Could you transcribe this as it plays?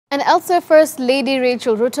And elsewhere, First Lady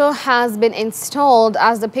Rachel Ruto has been installed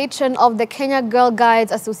as the patron of the Kenya Girl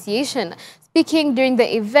Guides Association. Speaking during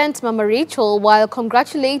the event, Mama Rachel, while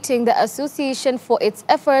congratulating the association for its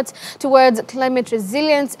efforts towards climate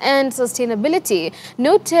resilience and sustainability,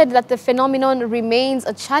 noted that the phenomenon remains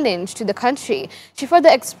a challenge to the country. She further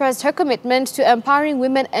expressed her commitment to empowering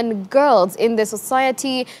women and girls in the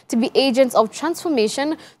society to be agents of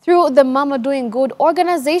transformation through the Mama Doing Good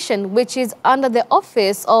organization, which is under the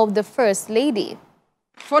office of the First Lady.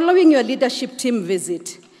 Following your leadership team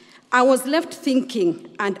visit, I was left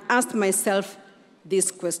thinking and asked myself this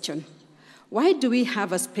question: why do we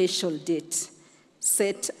have a special date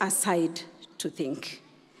set aside to think?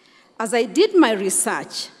 As I did my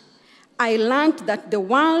research, I learned that the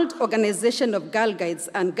World Organization of Girl Guides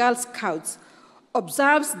and Girl Scouts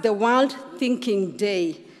observes the World Thinking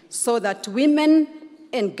Day so that women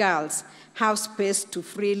and girls have space to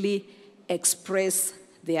freely express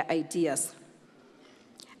their ideas.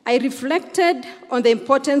 I reflected on the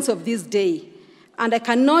importance of this day, and I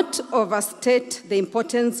cannot overstate the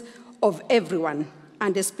importance of everyone,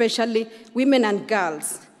 and especially women and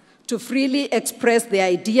girls, to freely express their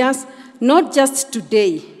ideas, not just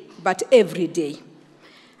today, but every day.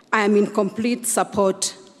 I am in complete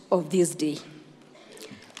support of this day.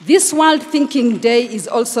 This World Thinking Day is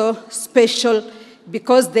also special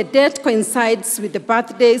because the date coincides with the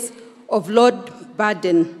birthdays of Lord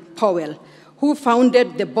Baden-Powell, who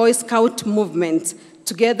founded the Boy Scout movement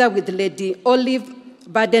together with Lady Olive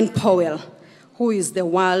Baden-Powell, who is the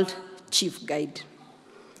world chief guide.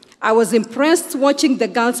 I was impressed watching the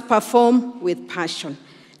girls perform with passion,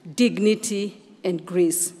 dignity, and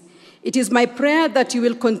grace. It is my prayer that you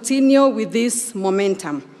will continue with this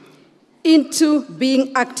momentum into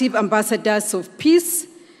being active ambassadors of peace,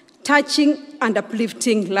 touching and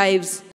uplifting lives